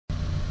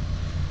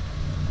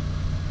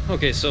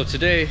Okay, so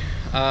today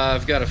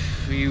I've got a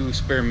few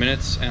spare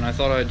minutes and I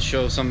thought I'd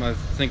show something I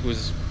think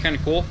was kind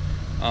of cool.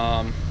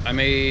 I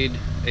made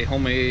a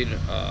homemade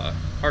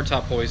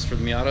hardtop hoist for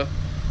the Miata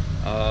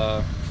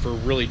for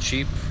really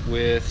cheap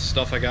with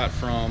stuff I got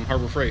from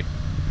Harbor Freight.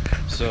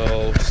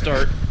 So to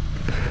start,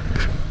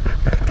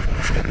 I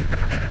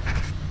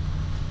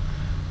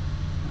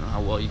don't know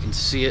how well you can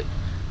see it,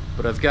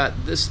 but I've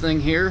got this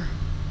thing here.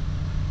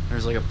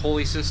 There's like a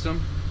pulley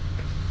system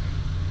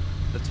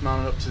that's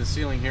mounted up to the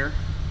ceiling here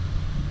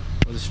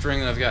with a string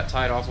that I've got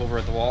tied off over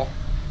at the wall.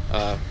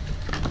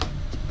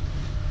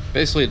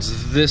 Basically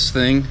it's this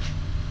thing.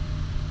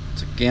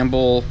 It's a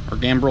gambrel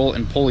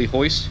and pulley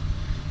hoist.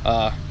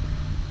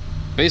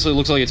 Basically it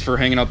looks like it's for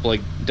hanging up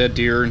like dead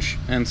deer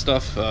and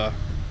stuff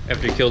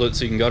after you killed it,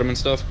 so you can gut them and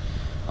stuff.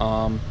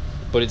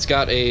 But it's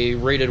got a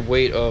rated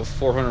weight of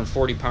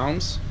 440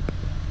 pounds.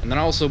 And then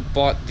I also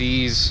bought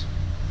these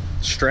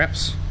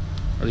straps,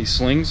 or these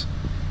slings,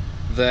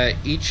 that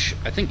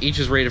I think each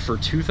is rated for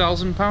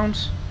 2,000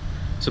 pounds.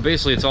 So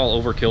basically it's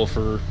all overkill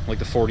for like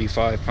the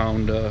 45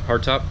 pound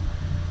hardtop.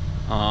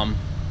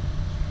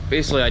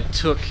 Basically I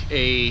took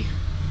a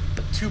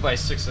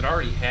 2x6 that I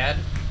already had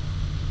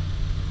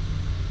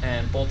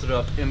and bolted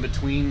up in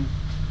between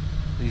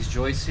these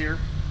joists here.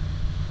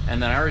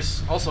 And then I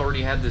also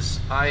already had this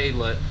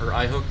eyelet or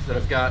eye hook that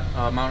I've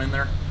got mounted in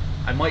there.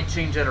 I might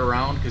change that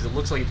around because it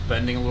looks like it's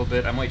bending a little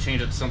bit. I might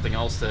change it to something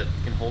else that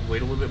can hold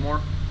weight a little bit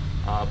more.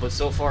 But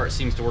so far it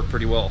seems to work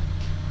pretty well.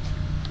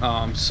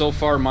 So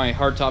far my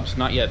hardtop's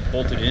not yet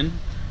bolted in.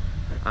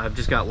 I've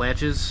just got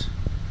latches,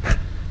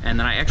 and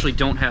then I actually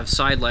don't have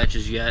side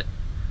latches yet.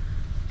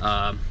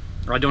 Or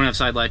I don't have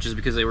side latches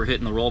because they were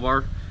hitting the roll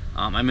bar.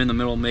 I'm in the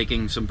middle of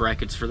making some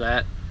brackets for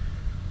that.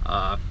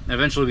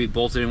 Eventually be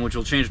bolted in, which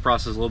will change the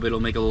process a little bit. It'll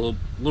make it a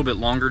little bit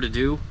longer to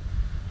do,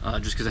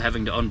 just because of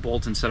having to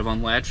unbolt instead of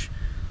unlatch.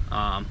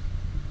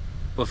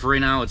 But for right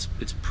now it's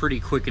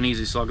pretty quick and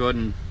easy, so I'll go ahead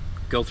and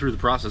go through the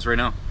process right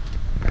now.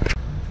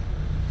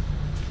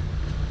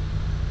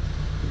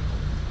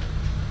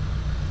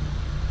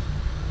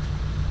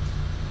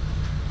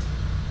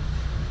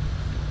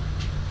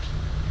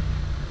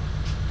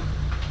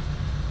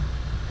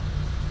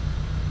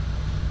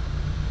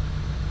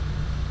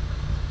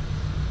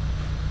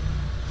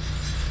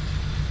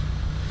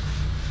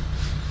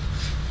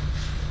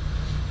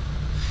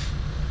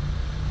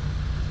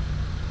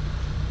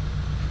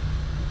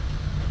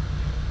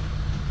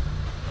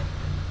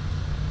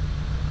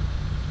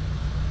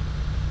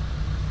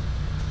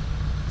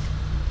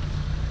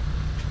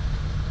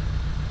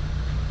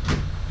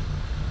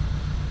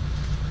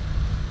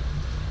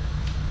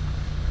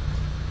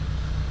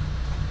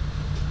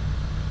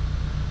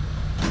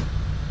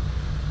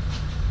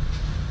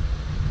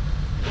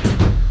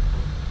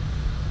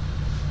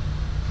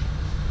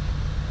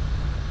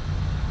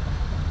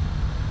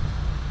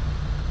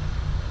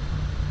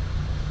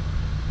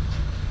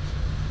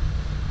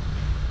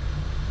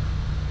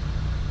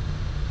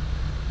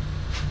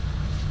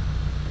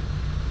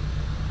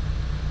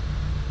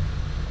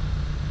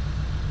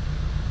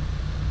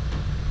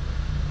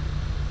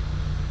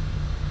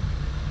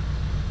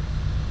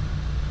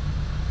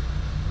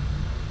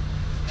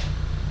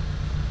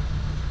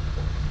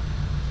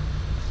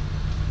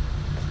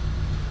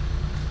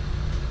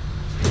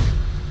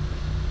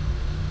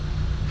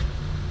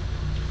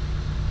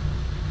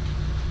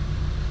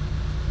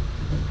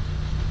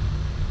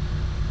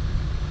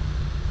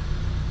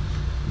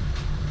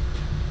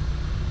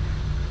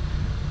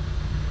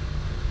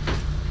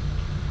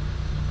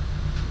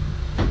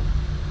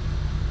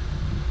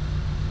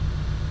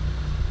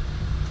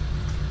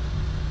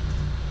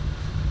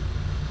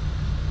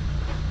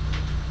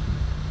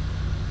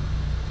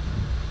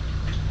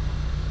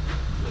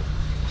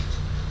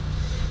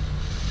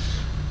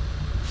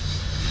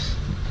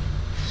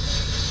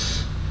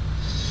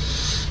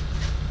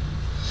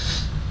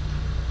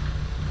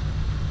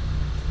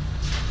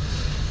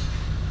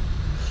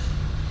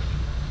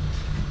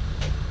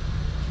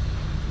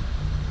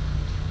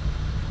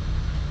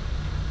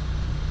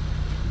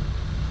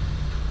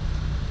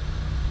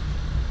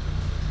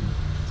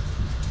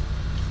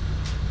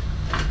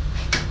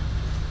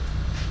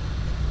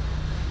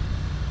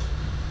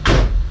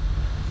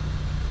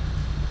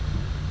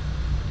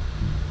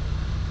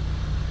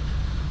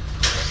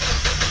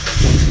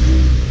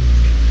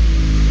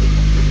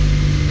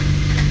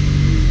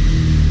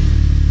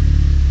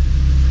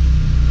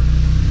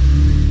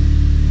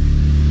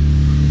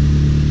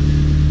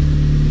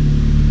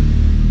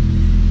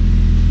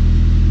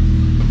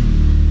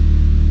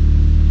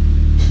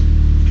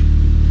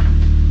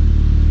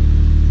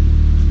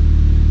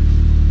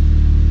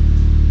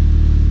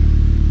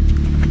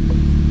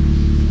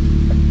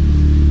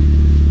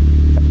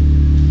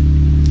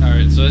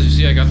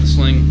 I got the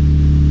sling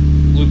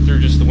looped through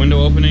just the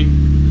window opening,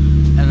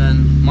 and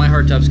then my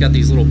hardtop's got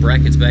these little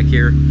brackets back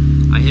here.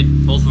 I hit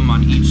both of them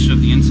on each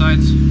of the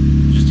insides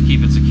just to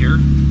keep it secure,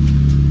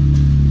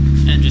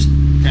 and just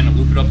kind of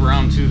loop it up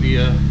around to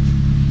the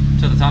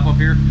top up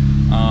here.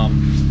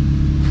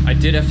 I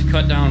did have to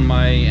cut down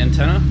my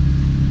antenna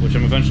which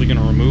I'm eventually going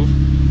to remove,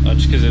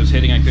 just because it was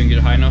hitting, I couldn't get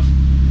it high enough.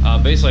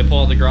 Basically, I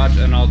pull out the garage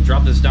and I'll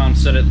drop this down,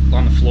 set it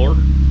on the floor,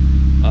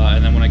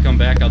 and then when I come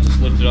back, I'll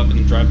just lift it up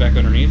and drive back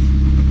underneath.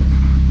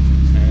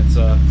 And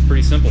it's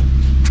pretty simple.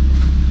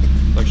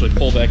 I'll actually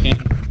pull back in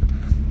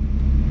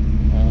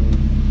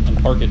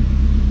and park it.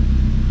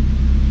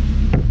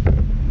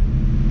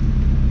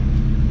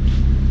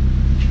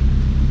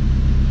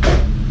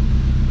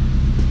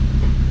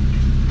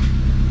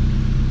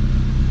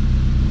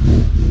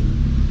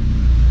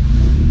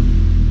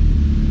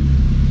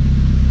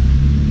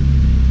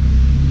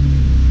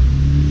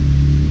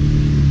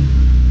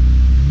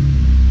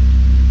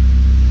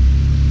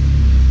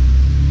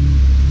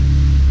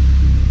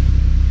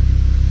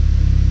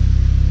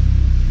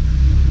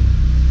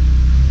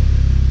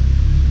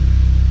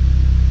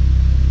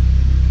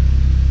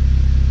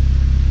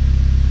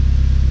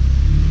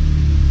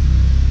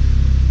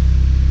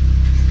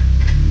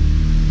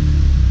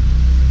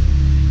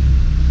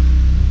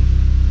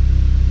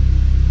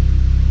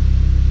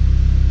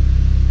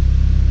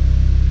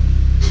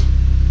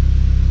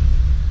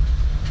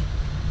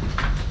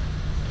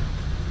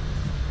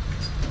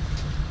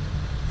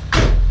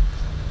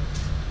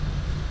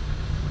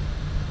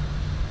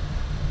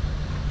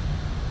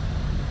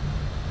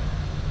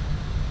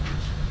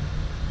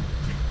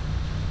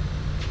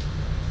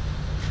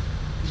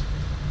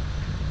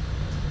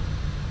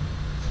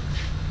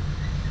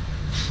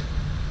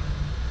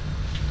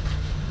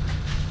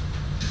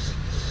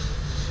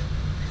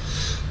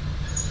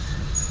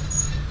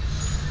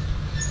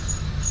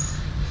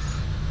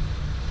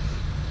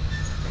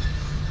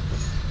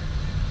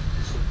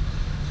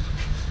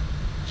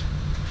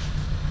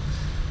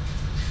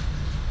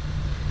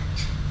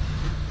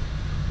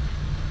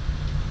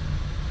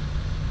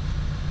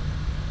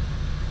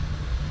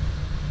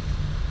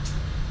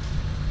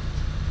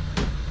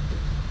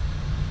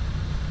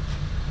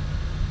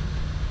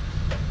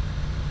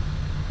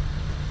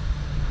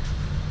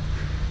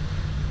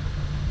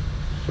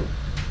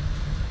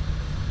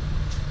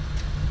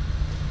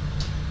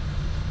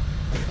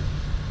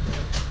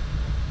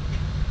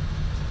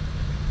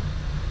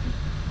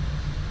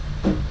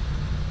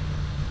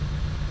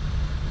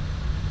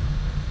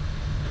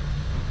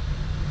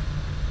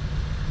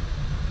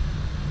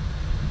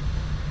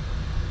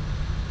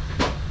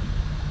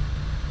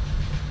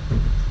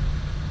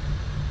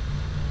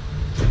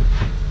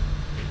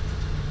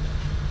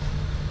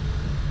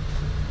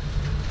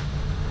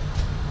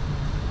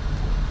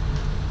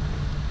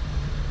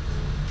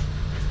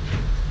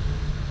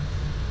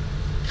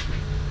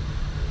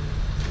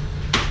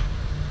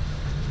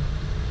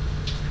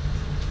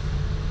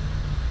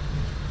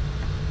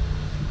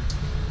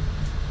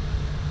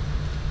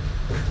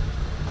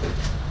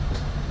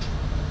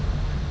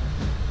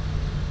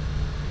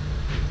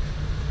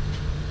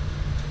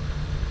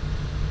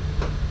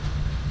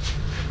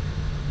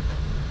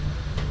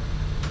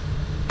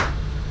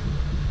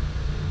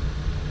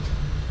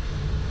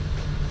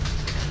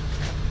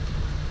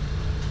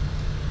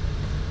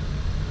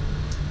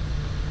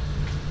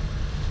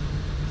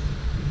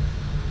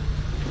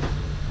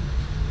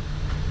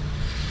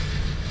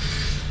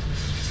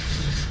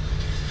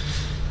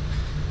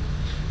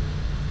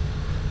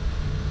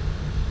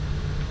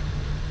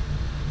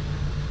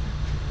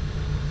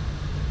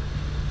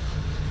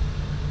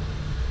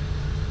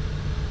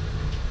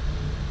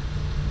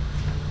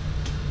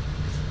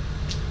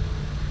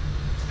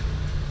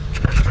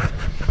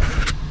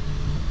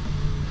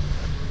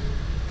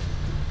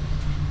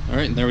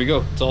 Alright, and there we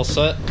go. It's all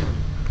set.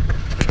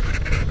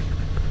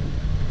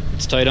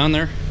 It's tight on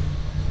there.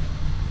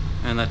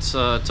 And that's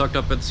tucked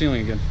up at the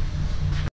ceiling again.